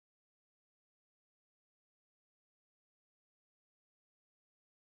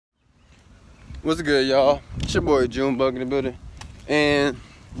What's good, y'all? It's your boy Junebug in the building, and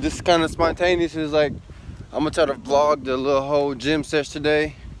this kind of spontaneous is like I'm gonna try to vlog the little whole gym sesh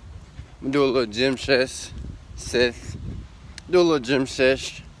today. I'm gonna do a little gym sesh, do a little gym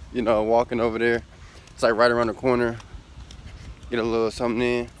sesh. You know, walking over there. It's like right around the corner. Get a little something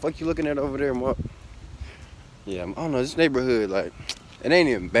in. Fuck you looking at over there, Mark? Yeah, I don't know. This neighborhood, like, it ain't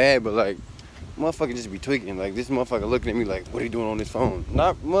even bad, but like, motherfucker just be tweaking. Like this motherfucker looking at me like, what are you doing on this phone?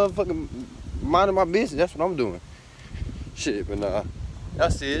 Not motherfucking minding my business. That's what I'm doing. Shit, but nah. Y'all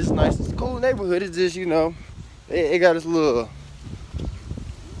see, it's nice. It's a cool neighborhood. It's just, you know, it got this little,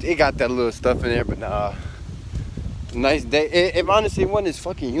 it got that little stuff in there, but nah. Nice day. If honestly it wasn't as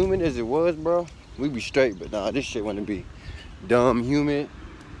fucking humid as it was, bro, we'd be straight. But nah, this shit wouldn't be dumb humid.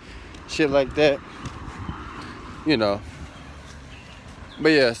 Shit like that. You know. But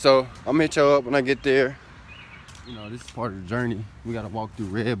yeah, so I'm gonna hit y'all up when I get there. You know, this is part of the journey. We gotta walk through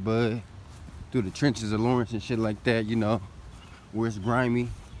Redbud, through the trenches of Lawrence and shit like that, you know, where it's grimy,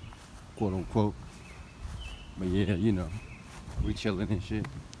 quote unquote. But yeah, you know, we chilling and shit.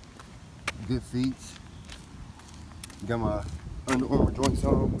 Good feet. Got my Under Armour joints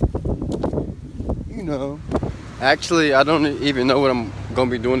on. You know. Actually, I don't even know what I'm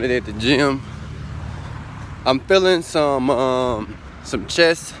gonna be doing today at the gym. I'm feeling some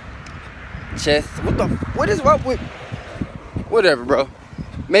chest. What is up with? Whatever, bro.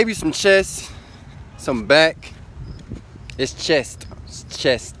 Maybe some chest, some back. It's chest. It's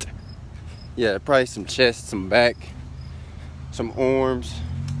chest. Yeah, probably some chest, some back, some arms.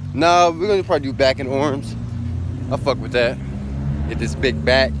 No, we're gonna probably do back and arms. I'll fuck with that. Get this big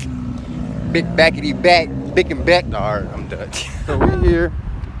back. Big backity back. Big and back. No, alright, I'm done. So we're here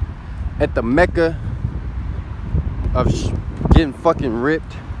at the Mecca of getting fucking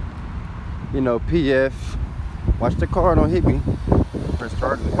ripped. You know, PF. Watch the car, don't hit me. Press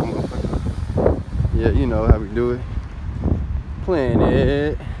start. Yeah, you know how we do it.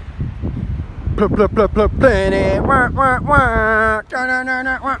 Planet. Planet.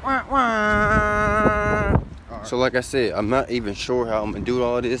 So like I said, I'm not even sure how I'm gonna do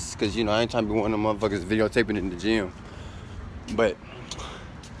all this, cause you know I ain't trying to be one of them motherfuckers videotaping in the gym. But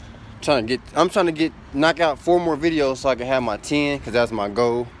I'm trying to get knock out 4 more videos so I can have my 10, cause that's my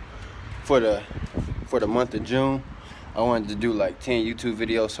goal for the month of June. I wanted to do like 10 YouTube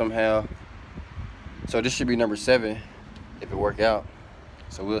videos somehow. So this should be number 7 if it work out.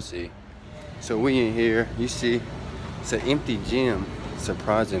 So we'll see. So we in here, you see, it's an empty gym,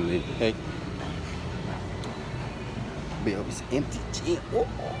 surprisingly. Hey. Bill, it's an empty gym.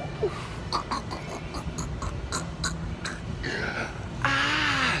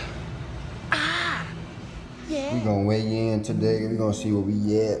 Yeah. We're gonna weigh in today. We're gonna see where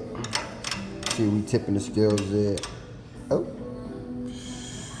we at. See where we tipping the scales at. Oh.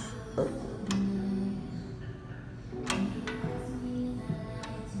 Oh.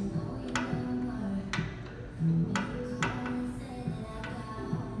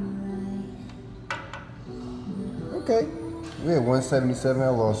 Okay. We at 177. I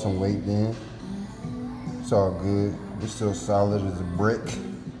lost some weight then. It's all good. We're still solid as a brick.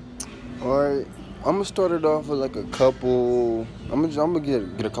 Alright. I'm gonna start it off with like a couple. I'm gonna get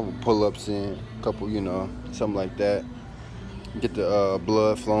a couple pull-ups in, a couple, you know, something like that. Get the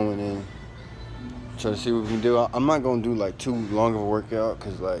blood flowing in. Try to see what we can do. I'm not gonna do like too long of a workout,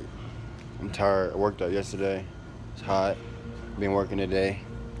 cause like I'm tired. I worked out yesterday. It's hot. Been working today,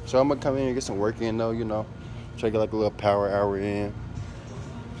 so I'm gonna come in and get some work in though. You know, try to get like a little power hour in.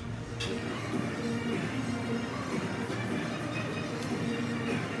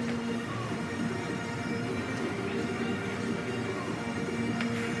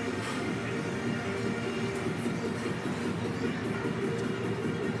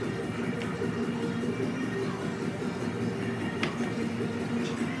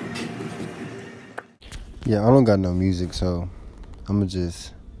 Yeah, I don't got no music, so I'm gonna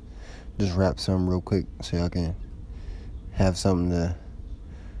just rap something real quick so y'all can have something to,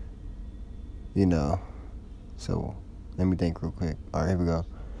 you know. So let me think real quick. All right, here we go.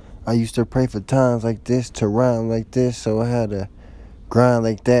 I used to pray for times like this, to rhyme like this, so I had to grind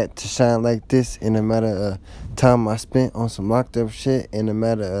like that, to shine like this. In a matter of time I spent on some locked up shit, in a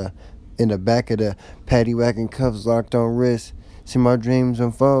matter of, in the back of the paddy wagon, cuffs locked on wrist. See my dreams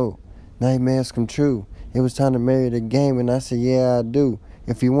unfold, nightmares come true. It was time to marry the game, and I said, yeah, I do.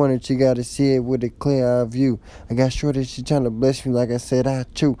 If you want it, you gotta see it with a clear eye view. I got shorty, she trying to bless me like I said I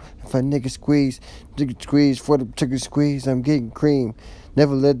chew. If a nigga squeeze for the chicken squeeze, I'm getting cream.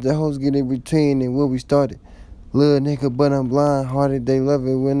 Never let the hoes get in between and where we started. Little nigga, but I'm blind hearted. They love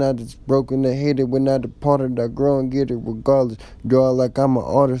it when I just broken. They hate it when I departed. I grow and get it regardless. Draw like I'm an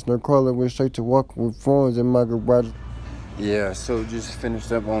artist. No crawler. Went straight to walking with forms in my garage. Yeah, so just finished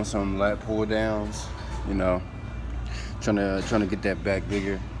up on some lat pull downs. You know, trying to get that back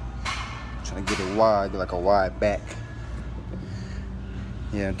bigger. Trying to get it wide, like a wide back.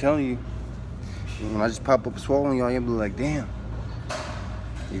 Yeah, I'm telling you, when I just pop up swollen, y'all be like, damn.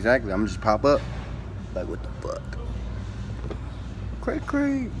 Exactly, I'm just pop up. Like, what the fuck?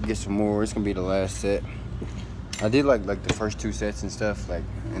 Cray. Get some more. It's gonna be the last set. I did like the first 2 sets and stuff, like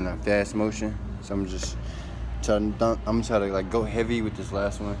in a fast motion. So I'm just trying to like go heavy with this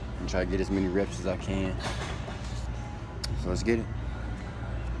last one and try to get as many reps as I can. So let's get it.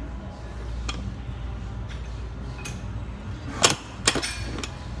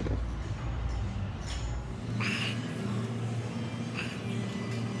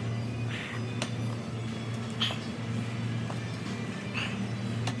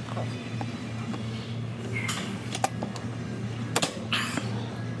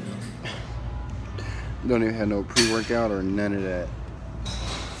 Don't even have no pre-workout or none of that.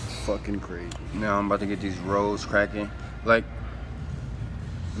 Fucking crazy. Now I'm about to get these rows cracking. Like,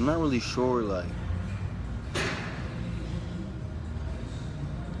 I'm not really sure, like,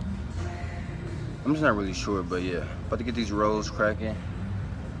 I'm just not really sure, but yeah. About to get these rows cracking.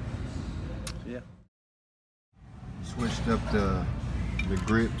 Yeah. Switched up the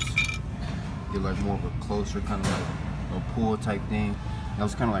grips. Get like more of a closer kind of like a pull type thing. That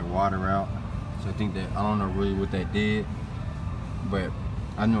was kind of like water out. So I think that, I don't know really what that did, but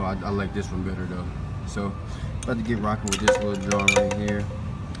I know I like this one better though. So about to get rocking with this little draw right here.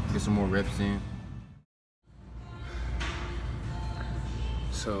 Get some more reps in.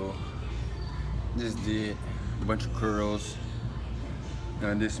 So just did a bunch of curls. And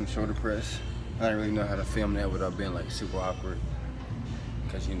I did some shoulder press. I didn't really know how to film that without being like super awkward.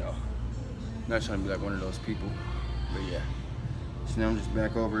 Cause you know, not trying to be like one of those people, but yeah. So now I'm just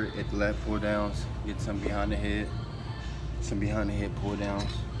back over at the lat pull downs, get some behind the head pull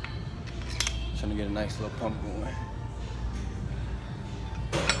downs. Trying to get a nice little pump going.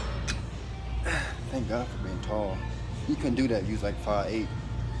 Thank God for being tall. You couldn't do that if you was like 5'8".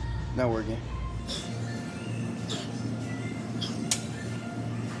 Not working.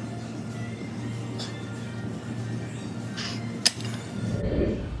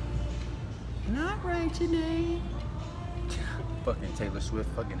 Not right today. Fucking Taylor Swift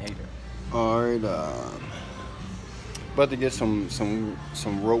fucking hater. Alright, about to get some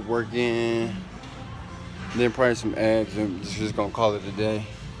rope work in. Then probably some abs and just gonna call it a day.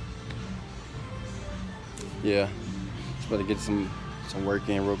 Yeah. Just about to get some work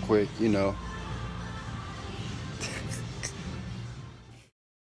in real quick, you know.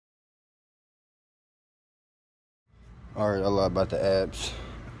 Alright, I lied about the abs.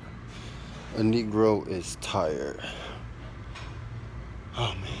 A Negro is tired.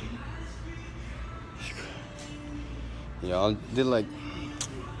 Oh man. Yeah, I did like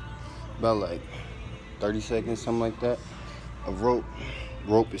about like 30 seconds, something like that, of rope.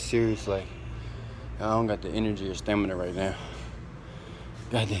 Rope is serious, like I don't got the energy or stamina right now.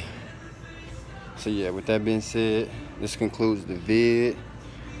 Goddamn. So yeah, with that being said, this concludes the vid.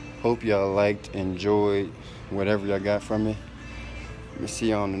 Hope y'all liked, enjoyed whatever y'all got from it. Let me see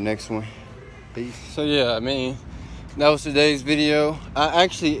y'all on the next one. Peace. So yeah, I mean, that was today's video. I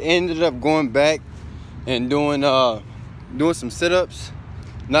actually ended up going back and doing some sit-ups.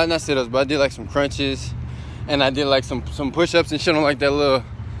 Not sit-ups, but I did like some crunches, and I did like some push-ups and shit on like that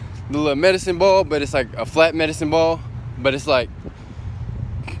little medicine ball, but it's like a flat medicine ball, but it's like,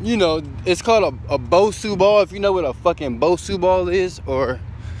 you know, it's called a Bosu ball. If you know what a fucking Bosu ball is, or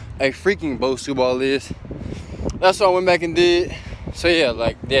a freaking Bosu ball is, that's what I went back and did. So yeah,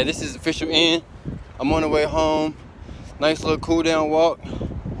 like, yeah, this is official end. I'm on the way home. Nice little cool down walk.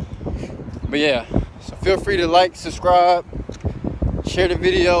 But yeah, so feel free to like, subscribe, share the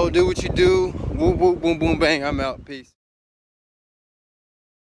video, do what you do. Whoop, whoop, boom, boom, bang. I'm out. Peace.